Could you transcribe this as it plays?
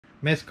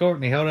Miss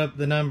Courtney, hold up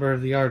the number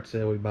of the yard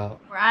sale we bought.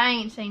 Well, I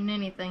ain't seen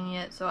anything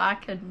yet, so I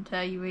couldn't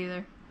tell you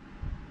either.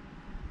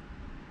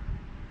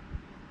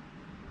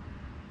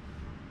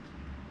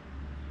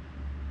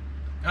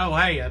 Oh,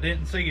 hey, I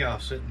didn't see y'all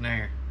sitting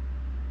there.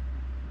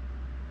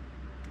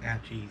 How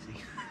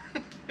cheesy.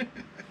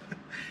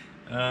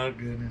 Oh,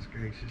 goodness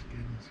gracious,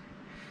 goodness.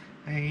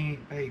 Hey, he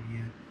ain't paid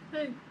yet.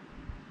 Hey,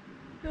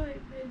 go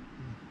ahead, babe.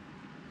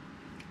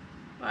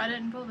 Well, I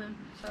didn't pull them,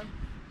 so.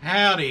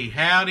 Howdy,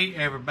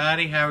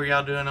 everybody. How are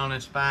y'all doing on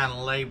this fine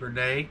Labor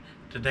Day?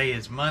 Today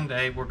is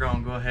Monday. We're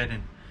going to go ahead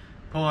and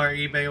pull our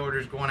eBay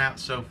orders going out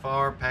so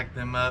far, pack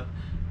them up,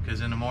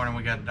 because in the morning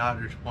we got a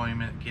doctor's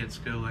appointment, kids'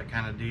 school, that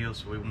kind of deal,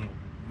 so we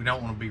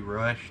don't want to be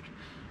rushed.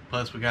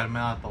 Plus, we got to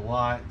mail out the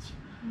lots.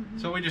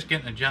 So we're just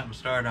getting a jump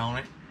start on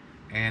it.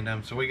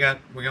 And so we're going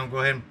to go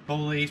ahead and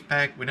pull these,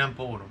 we done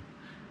pulled them.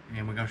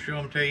 And we're going to show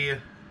them to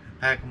you,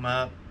 pack them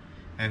up,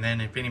 and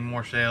then if any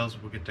more sales,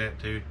 we'll get that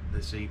too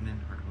this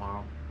evening or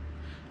tomorrow.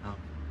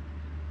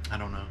 I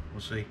don't know.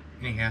 We'll see.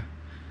 Anyhow,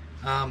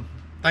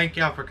 thank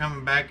y'all for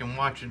coming back and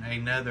watching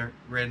another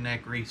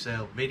Redneck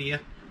Resell video.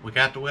 We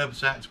got the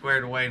website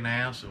squared away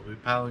now, so we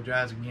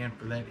apologize again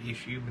for that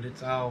issue, but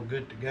it's all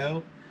good to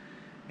go.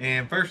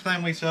 And first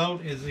thing we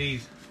sold is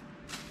these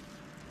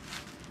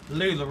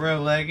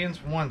LuLaRoe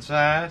leggings, one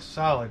size,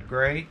 solid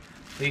gray.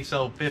 These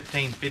sold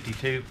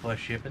 $15.52 plus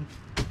shipping.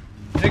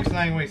 Next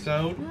thing we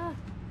sold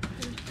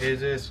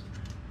is this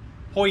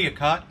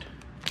Poshmark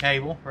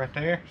cable right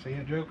there. See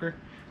it, Joker?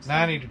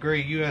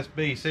 90-degree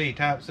USB-C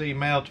Type-C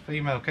male to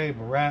female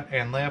cable, right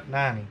and left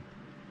 90.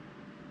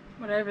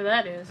 Whatever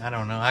that is. I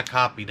don't know. I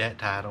copied that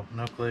title.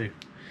 No clue.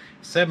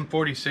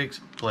 $7.46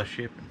 plus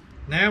shipping.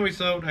 Now we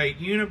sold a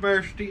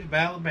University of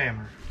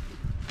Alabama.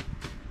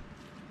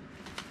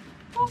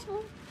 Awesome.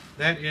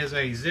 That is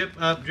a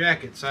zip-up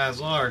jacket,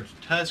 size large,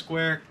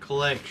 Tuskwear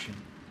collection.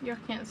 Y'all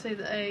can't see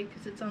the A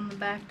because it's on the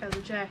back of the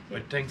jacket.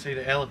 But they can see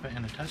the elephant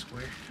and the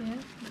Tuskwear. Yeah,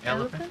 the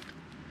Elephant.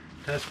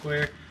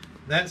 Tuskwear.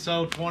 That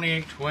sold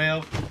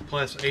 $28.12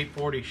 plus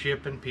 $8.40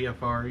 shipping,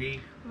 PFRE.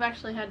 We've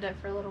actually had that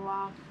for a little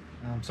while.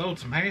 Sold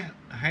some a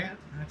hat.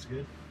 That's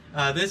good.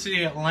 This is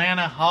the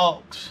Atlanta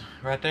Hawks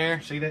right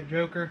there. See that,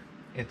 Joker?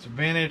 It's a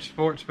vintage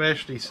sports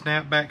specialty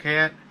snapback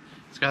hat.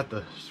 It's got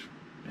the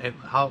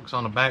Hawks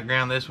on the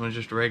background. This one's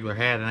just a regular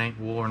hat. It ain't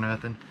wool or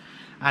nothing.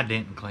 I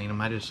didn't clean them.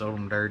 I just sold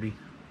them dirty.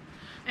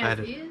 If I had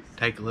to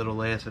take a little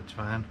less, it's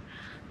fine.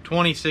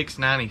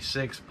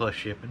 $26.96 plus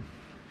shipping.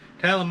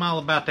 Tell them all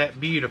about that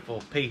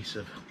beautiful piece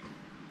of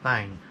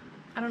thing.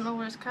 I don't know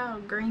what it's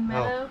called. Green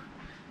Meadow?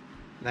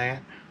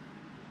 That.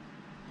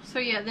 So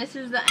yeah, this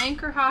is the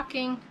Anchor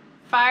Hawking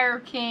Fire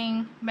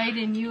King made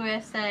in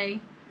USA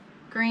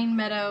Green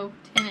Meadow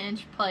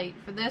 10-inch plate.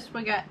 For this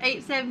we got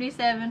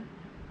 $8.77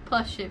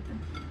 plus shipping.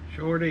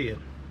 Sure did.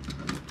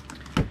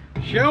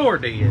 Sure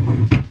did.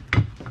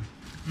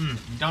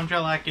 Don't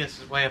y'all like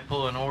this way of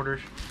pulling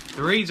orders?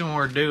 The reason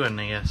we're doing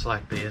this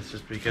like this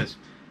is because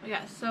we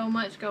got so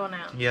much going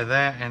out. Yeah,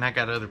 that, and I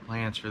got other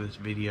plans for this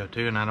video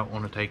too, and I don't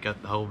want to take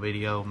up the whole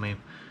video of me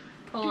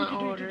pulling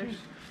orders.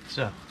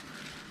 So,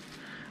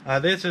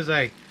 this is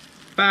a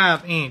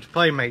 5-inch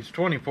Playmates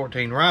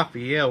 2014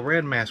 Raphael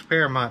Red Mask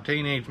Paramount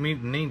Teenage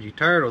Mutant Ninja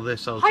Turtle. This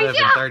sold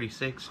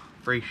 $7.36,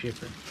 free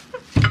shipping.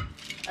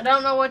 I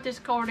don't know what this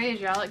cord is,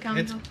 y'all. It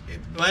comes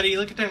with... Buddy,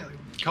 look at that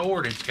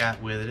cord it's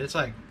got with it. It's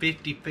like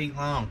 50 feet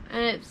long.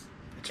 And it's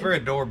for a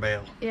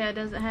doorbell. Yeah, it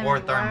doesn't have or a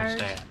any wires.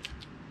 thermostat.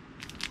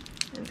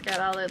 It's got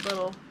all that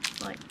little,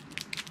 like,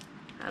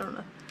 I don't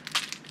know.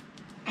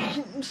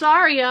 I'm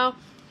sorry, y'all.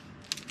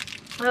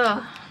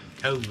 Ugh.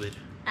 COVID.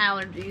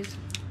 Allergies.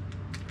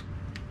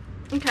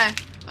 Okay.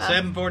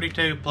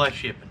 $7.42 plus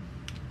shipping.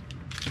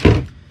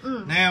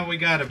 Now we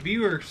got a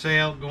viewer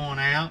sale going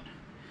out,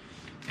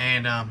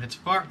 and it's a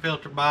fart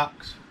filter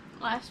box.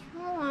 Last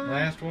one.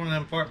 Last one of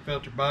them fart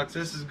filter box.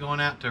 This is going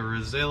out to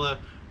Reselling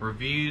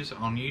Reviews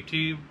on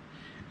YouTube,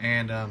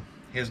 and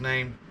his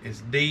name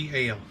is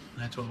DL.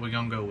 That's what we're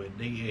gonna go with,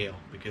 DL,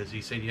 because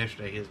he said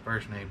yesterday his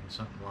first name was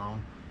something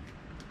long,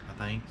 I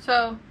think.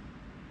 So,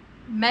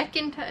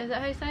 Macintosh, is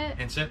that how you say it?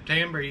 In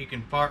September, you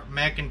can fart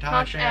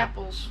Macintosh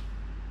apples.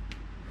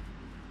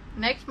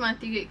 Next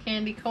month, you get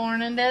candy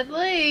corn and dead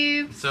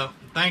leaves. So,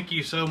 thank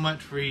you so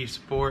much for your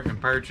support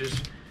and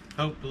purchase.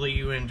 Hopefully,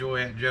 you enjoy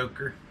that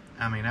Joker.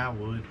 I mean, I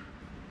would.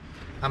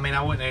 I mean,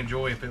 I wouldn't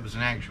enjoy if it was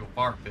an actual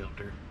fart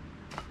filter.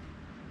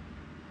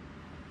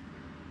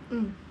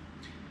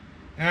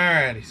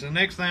 Alrighty, so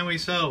next thing we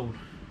sold,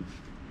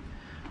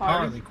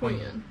 Harley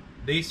Quinn.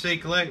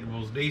 DC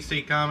Collectibles,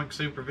 DC Comics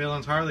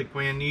Supervillains Harley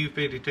Quinn New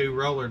 52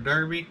 Roller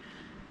Derby,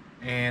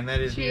 and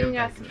that is she even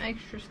got some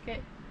extra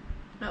skate.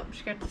 Nope,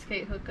 she got the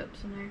skate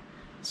hookups in there.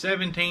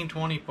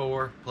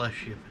 $17.24 plus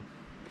shipping.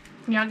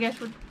 Can y'all guess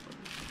what?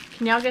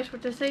 Can y'all guess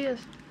what this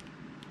is?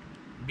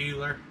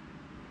 Bueller.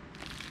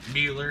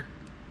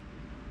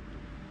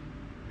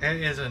 That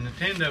is a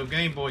Nintendo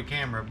Game Boy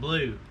camera,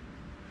 blue,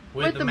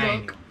 with the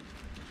manual. Book.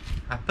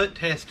 I put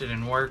tested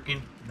and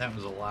working. That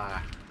was a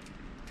lie.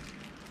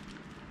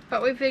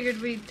 But we figured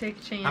we'd take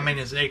a chance. I mean,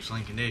 it's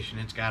excellent condition.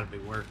 It's got to be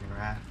working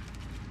right.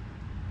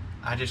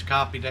 I just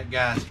copied that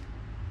guy's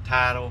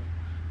title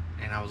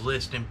and I was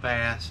listing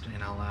fast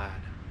and I lied.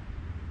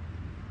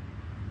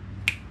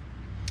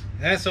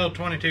 That sold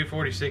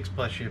 $22.46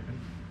 plus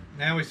shipping.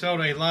 Now we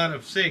sold a lot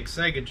of 6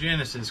 Sega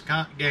Genesis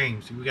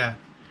games. We got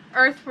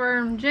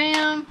Earthworm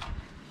Jim,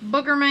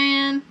 Booger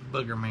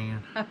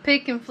Man, a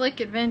Pick and Flick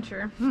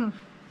Adventure,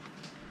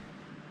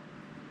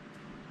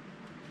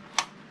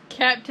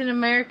 Captain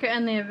America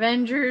and the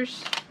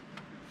Avengers.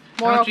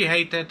 Don't you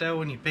hate that though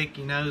when you pick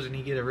your nose and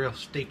you get a real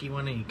sticky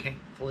one and you can't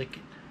flick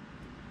it?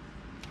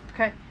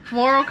 Okay.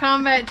 Mortal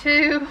Kombat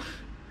 2,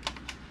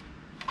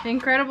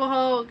 Incredible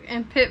Hulk,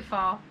 and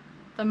Pitfall,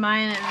 the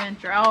Mayan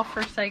Adventure, all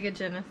for Sega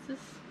Genesis.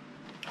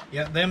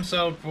 Yep, them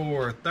sold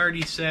for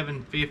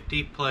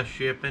 $37.50 plus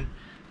shipping.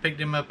 Picked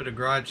them up at a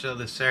garage sale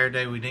this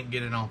Saturday. We didn't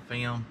get it on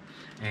film,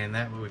 and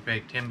that way we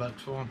paid $10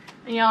 for them.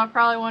 And y'all are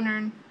probably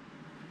wondering,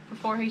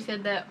 before he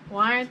said that,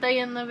 why aren't they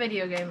in the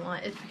video game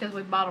lot? It's because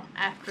we bought them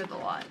after the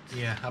lots.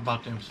 Yeah, I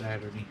bought them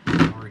Saturday.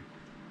 Sorry.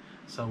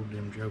 Sold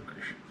them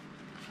jokers.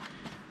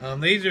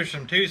 These are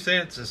some 2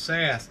 sets of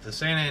SAS, the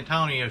San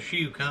Antonio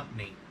Shoe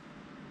Company.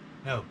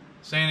 No,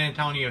 San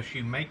Antonio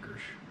Shoe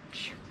Makers.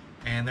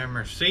 And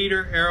they're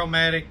cedar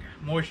aromatic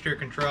moisture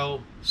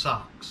control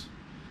socks.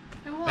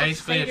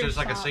 Basically, it's just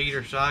like a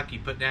cedar sock you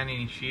put down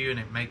in your shoe and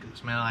it makes it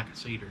smell like a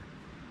cedar.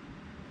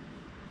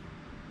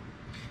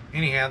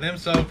 Anyhow, them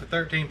sold for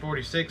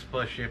 $13.46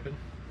 plus shipping.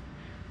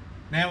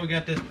 Now we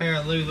got this pair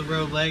of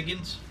LuLaRoe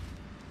leggings,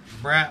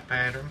 bright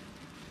pattern.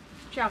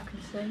 Y'all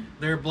can see.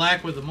 They're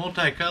black with a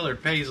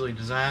multicolored paisley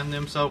design.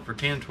 Them sold for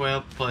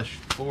 $10.12 plus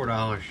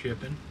 $4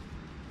 shipping.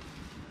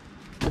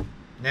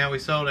 Now we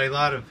sold a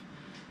lot of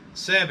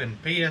 7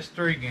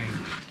 PS3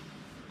 games.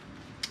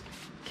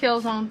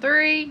 Killzone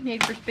 3,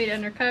 Need for Speed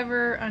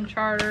Undercover,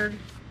 Uncharted,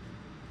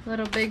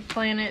 Little Big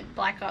Planet,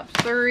 Black Ops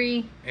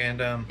 3, and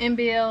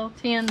NBL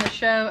 10, The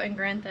Show, and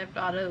Grand Theft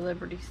Auto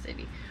Liberty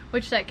City,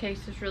 which that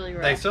case is really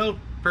rough. They sold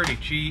pretty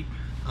cheap,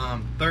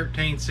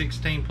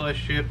 $13.16 plus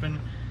shipping.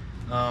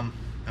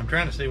 I'm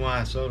trying to see why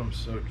I sold them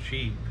so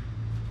cheap.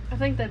 I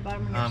think they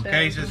bought them in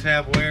cases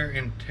have wear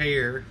and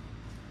tear.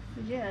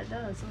 Yeah, it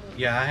does. Look.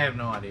 Yeah, I have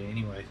no idea.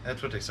 Anyway,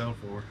 that's what they sold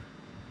for.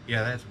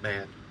 Yeah, that's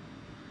bad.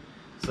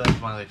 So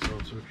that's why they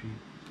sold so cheap.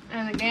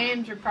 And the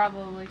games are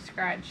probably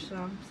scratched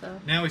some. So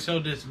now we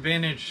sold this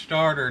vintage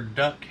starter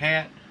duck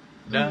hat,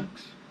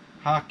 ducks,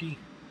 hockey,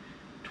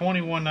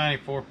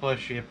 $21.94 plus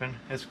shipping.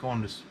 It's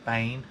going to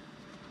Spain.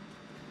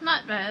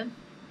 Not bad.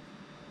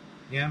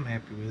 Yeah, I'm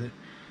happy with it.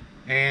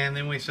 And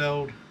then we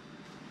sold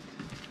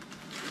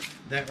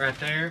that right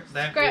there.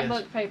 That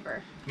scrapbook is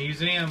paper.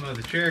 Museum of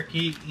the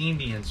Cherokee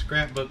Indians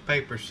scrapbook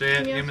paper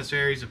set,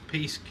 Emissaries of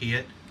Peace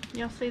kit.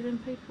 Y'all see them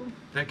people?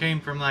 That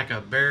came from like a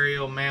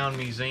burial mound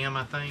museum,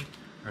 I think,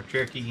 or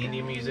Cherokee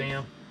Indian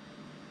Museum.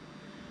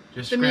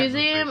 Just the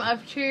Museum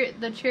of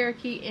the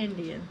Cherokee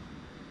Indian.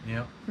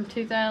 Yep. From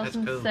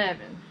 2007. That's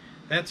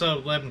cool. That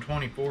sold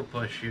 $11.24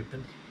 plus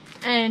shipping.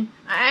 And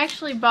I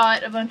actually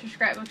bought a bunch of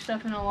scrapbook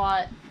stuff in a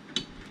lot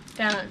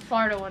down in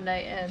Florida one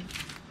day, and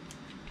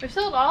we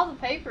sold all the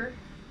paper.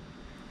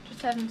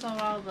 Just haven't sold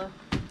all the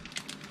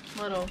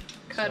little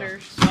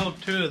cutters.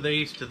 Sold 2 of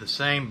these to the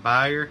same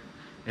buyer.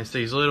 It's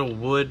these little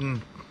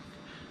wooden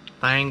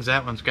things.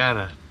 That one's got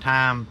a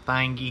time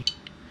thingy,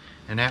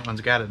 and that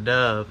one's got a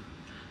dove.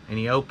 And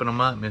you open them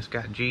up, and it's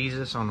got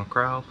Jesus on the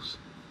cross.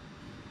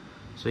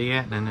 See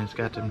that? And then it's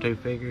got them 2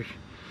 figures.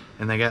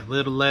 And they got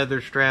little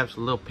leather straps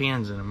with little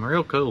pins in them.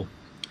 Real cool.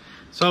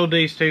 Sold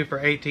these 2 for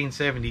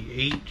 $18.70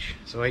 each.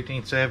 So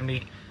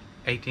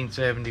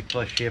 $18.70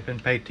 plus shipping.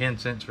 Paid 10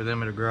 cents for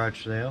them at a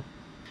garage sale.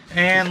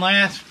 And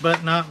last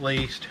but not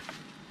least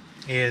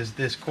is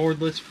this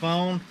cordless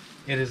phone.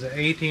 It is an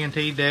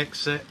AT&T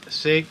Dex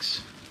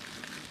 6.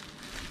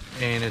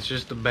 And it's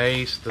just the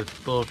base, the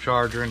little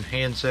charger and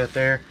handset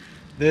there.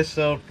 This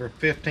sold for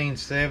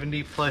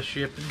 $15.70 plus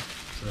shipping.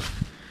 So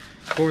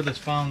cordless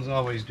phones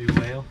always do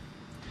well.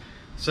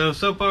 So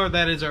far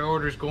that is our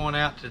orders going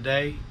out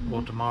today,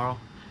 well tomorrow.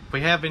 If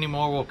we have any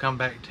more, we'll come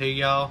back to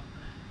y'all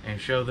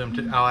and show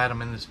them. I'll add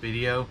them in this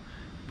video,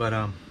 but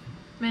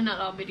may not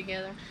all be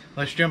together.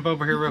 Let's jump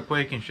over here real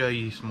quick and show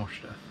you some more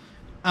stuff.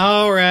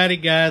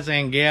 Alrighty guys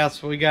and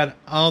gals, we got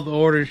all the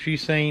orders you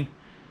seen a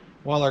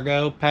while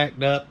ago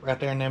packed up right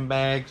there in them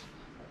bags.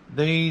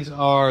 These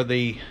are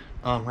the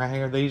right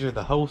here, these are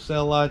the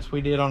wholesale lots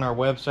we did on our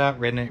website,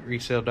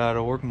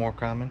 redneckresell.org. More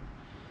coming.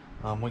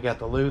 We got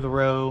the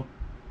LuLaRoe,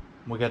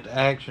 we got the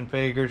action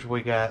figures,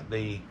 we got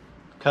the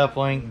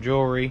cufflink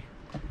jewelry,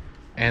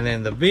 and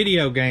then the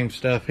video game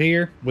stuff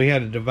here we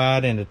had to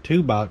divide into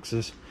 2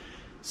 boxes.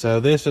 So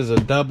this is a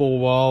double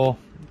wall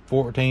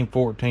 14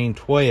 14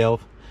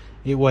 12.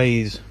 It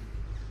weighs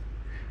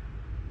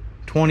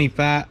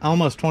 25,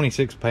 almost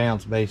 26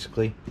 pounds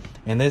basically,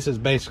 and this is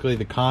basically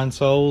the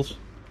consoles.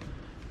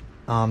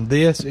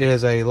 This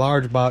is a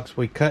large box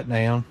we cut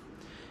down.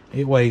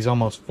 It weighs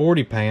almost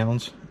 40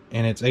 pounds,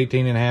 and it's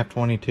 18.5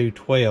 22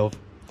 12,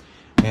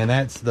 and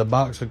that's the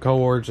box of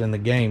cords and the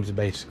games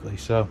basically.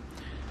 So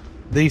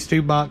these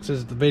 2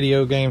 boxes, the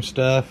video game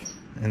stuff,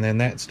 and then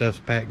that stuff's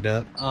packed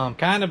up.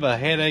 Kind of a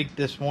headache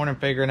this morning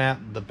figuring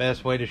out the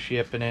best way to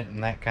shipping it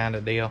and that kind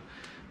of deal.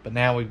 But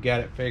now we've got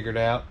it figured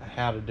out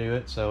how to do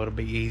it, so it'll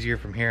be easier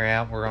from here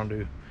out. We're gonna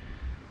do,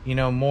 you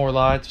know, more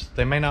lots.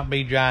 They may not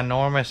be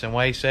ginormous and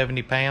weigh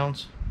 70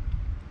 pounds,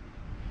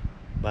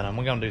 but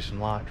we're gonna do some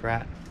lots,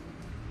 right?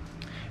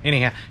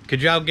 Anyhow,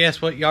 could y'all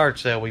guess what yard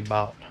sale we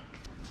bought?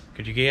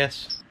 Could you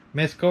guess?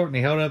 Miss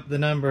Courtney, hold up the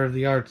number of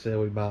the yard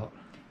sale we bought.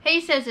 He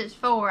says it's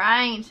 4.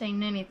 I ain't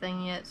seen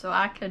anything yet, so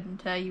I couldn't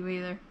tell you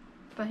either.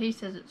 But he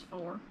says it's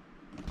 4.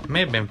 It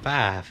may have been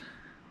 5.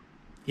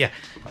 Yeah.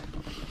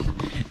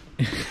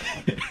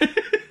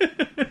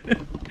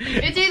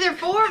 It's either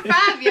 4 or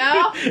 5,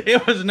 y'all.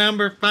 It was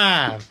number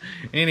 5.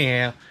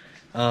 Anyhow,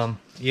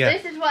 yeah.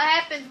 This is what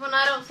happens when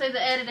I don't see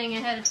the editing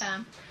ahead of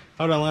time.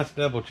 Hold on, let's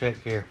double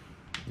check here.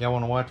 Y'all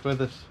want to watch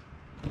with us?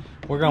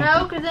 We're gonna.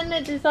 No, because then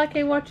it's just like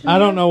he watching. I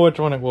don't know which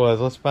one it was.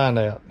 Let's find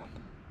out.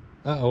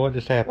 Uh-oh, what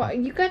just happened? Well,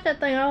 you got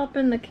that thing all up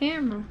in the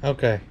camera.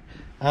 Okay.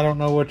 I don't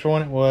know which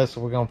one it was, so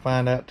we're going to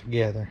find out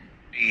together.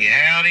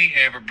 Howdy,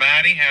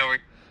 everybody. How are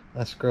you?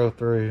 Let's scroll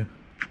through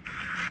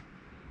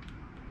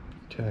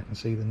till I can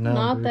see the numbers.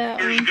 Not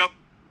that one.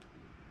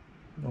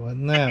 It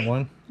wasn't that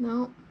one.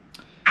 No.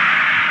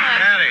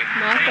 Howdy.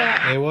 Not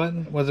that. It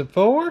wasn't? Was it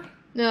 4?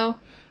 No.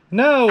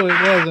 No,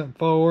 it wasn't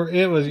 4.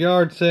 It was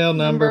yard sale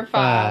number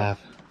 5.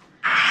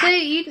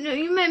 See,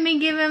 you made me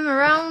give him the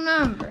wrong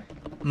number.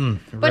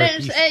 But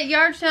it's at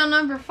yard sale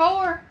number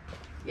 4.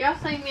 Y'all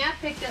seen me, I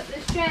picked up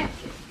this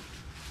jacket.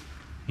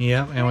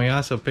 Yep, and we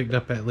also picked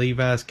up that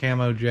Levi's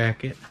camo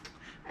jacket.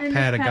 And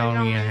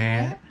Patagonia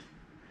hat.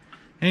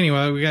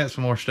 Anyway, we got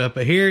some more stuff.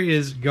 But here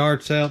is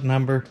yard sale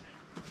number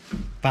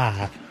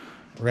 5.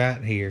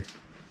 Right here.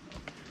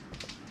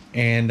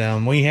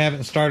 And we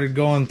haven't started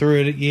going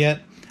through it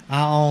yet.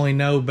 I only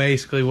know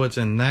basically what's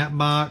in that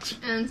box.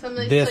 And some of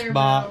these this clear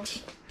box.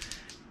 bottles.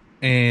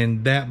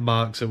 And that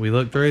box that we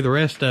looked through. The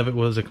rest of it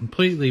was a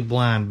completely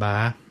blind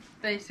buy.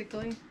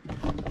 Basically.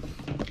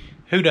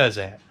 Who does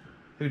that?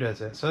 Who does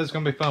that? So it's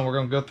going to be fun. We're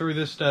going to go through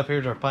this stuff.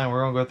 Here's our plan.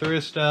 We're going to go through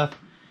this stuff.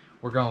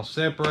 We're going to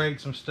separate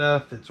some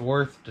stuff that's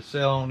worth to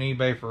sell on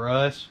eBay for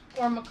us.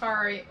 Or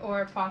Macari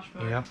or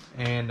Poshmark. Yep.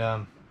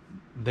 And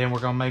then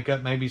we're going to make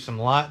up maybe some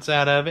lots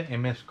out of it.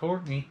 And Miss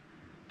Courtney,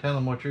 tell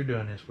them what you're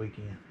doing this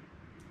weekend.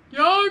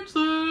 Yard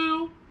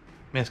sale!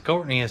 Miss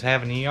Courtney is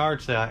having a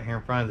yard sale out here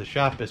in front of the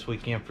shop this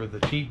weekend for the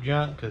cheap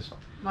junk. Cause,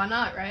 why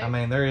not, right? I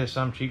mean, there is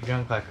some cheap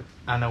junk. Like,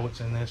 I know what's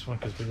in this one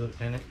because we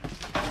looked in it.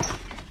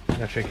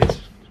 I'll check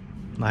it.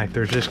 Like,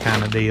 there's this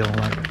kind of deal.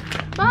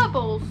 Like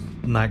bubbles.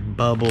 Like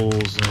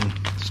bubbles and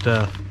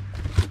stuff.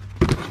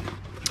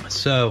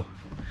 So,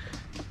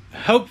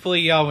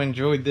 hopefully y'all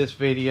enjoyed this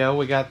video.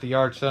 We got the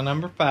yard sale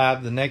number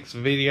 5. The next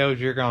videos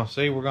you're going to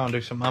see, we're going to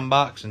do some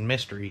unboxing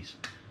mysteries.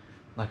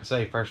 Like I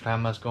say, first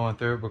time us going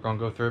through it, we're going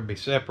to go through it, be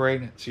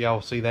separating it, so y'all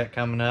will see that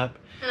coming up.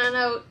 And I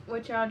know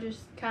what y'all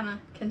just kind of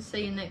can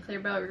see in that clear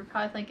belt. You're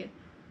probably thinking,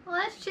 well,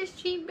 that's just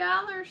cheap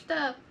dollar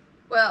stuff.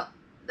 Well,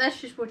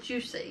 that's just what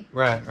you see.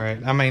 Right, right.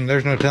 I mean,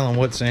 there's no telling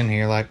what's in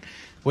here. Like,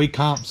 we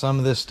comped some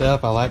of this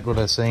stuff. I like what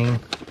I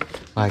seen.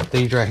 Like,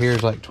 these right here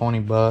is like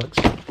 20 bucks.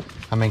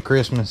 I mean,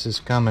 Christmas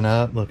is coming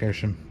up. Look, there's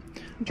some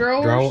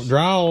drawers.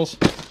 Draws.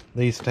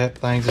 These type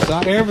things. It's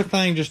not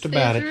everything just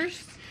about it.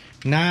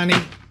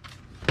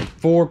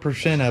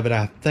 94% of it,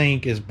 I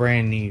think, is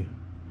brand new.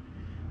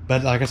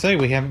 But like I say,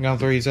 we haven't gone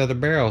through these other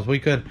barrels. We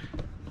could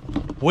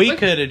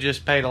have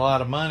just paid a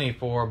lot of money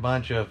for a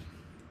bunch of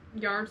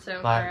yard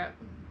sale like, crap.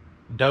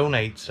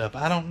 Donate stuff.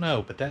 I don't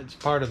know, but that's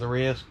part of the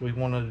risk. We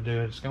wanted to do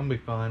it. It's gonna be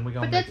fun.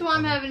 But that's why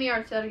I'm having a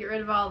yard sale, to get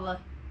rid of all the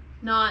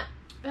not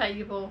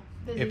valuable.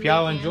 If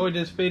y'all enjoyed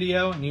this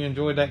video and you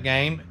enjoyed that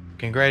game,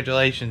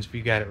 congratulations if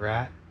you got it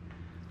right.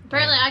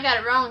 Apparently I got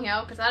it wrong,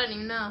 y'all, because I didn't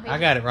even know. I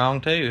got it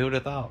wrong too. Who would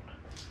have thought?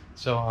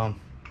 So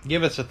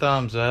give us a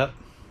thumbs up.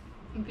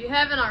 If you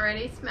haven't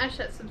already, smash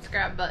that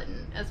subscribe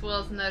button, as well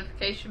as the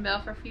notification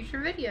bell for future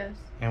videos.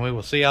 And we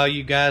will see all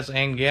you guys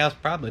and gals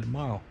probably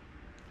tomorrow.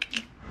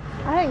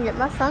 I didn't get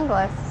my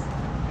sunglasses.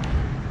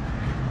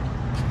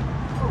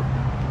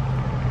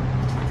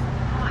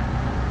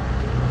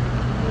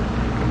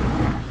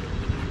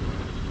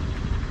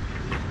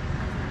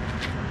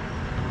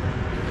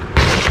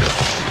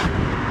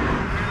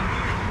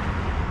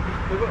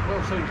 We got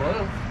one soon,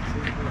 well.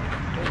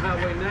 On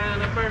Highway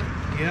 9 up there.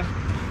 Yep.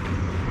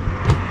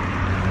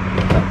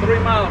 About 3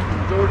 miles from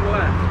the Jordan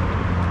line.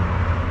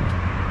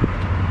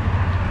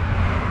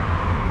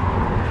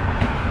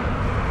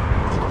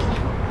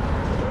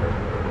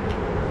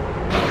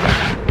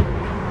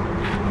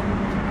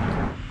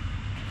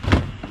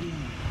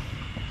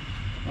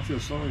 I feel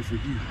sorry for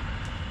you.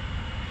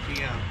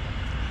 Yeah.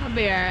 I'll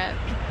be alright.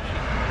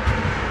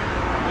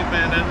 We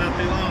found out not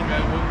too long ago.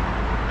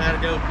 We had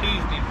to go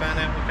Tuesday to find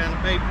out what kind of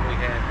paper we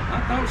had. I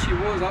thought she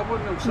was. I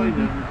wasn't going to say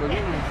nothing because, you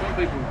know, some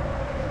people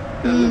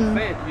got a little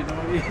fat, you know,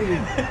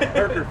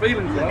 hurt their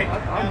feelings. So I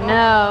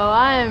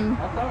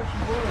thought she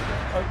was.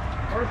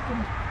 First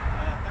one?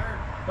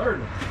 Third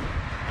one.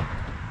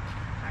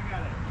 I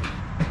got a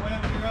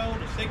 12-year-old,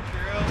 a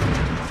 6-year-old.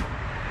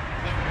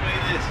 Look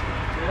at this.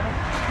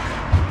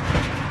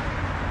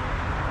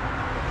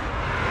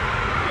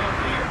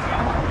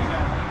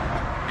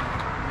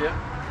 Yeah.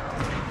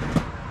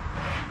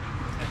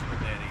 That's what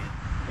that is.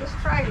 This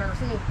trailer's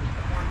empty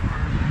at one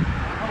time.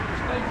 I hope it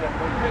stays that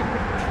way.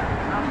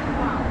 After a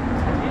while.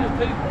 Yeah,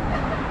 people.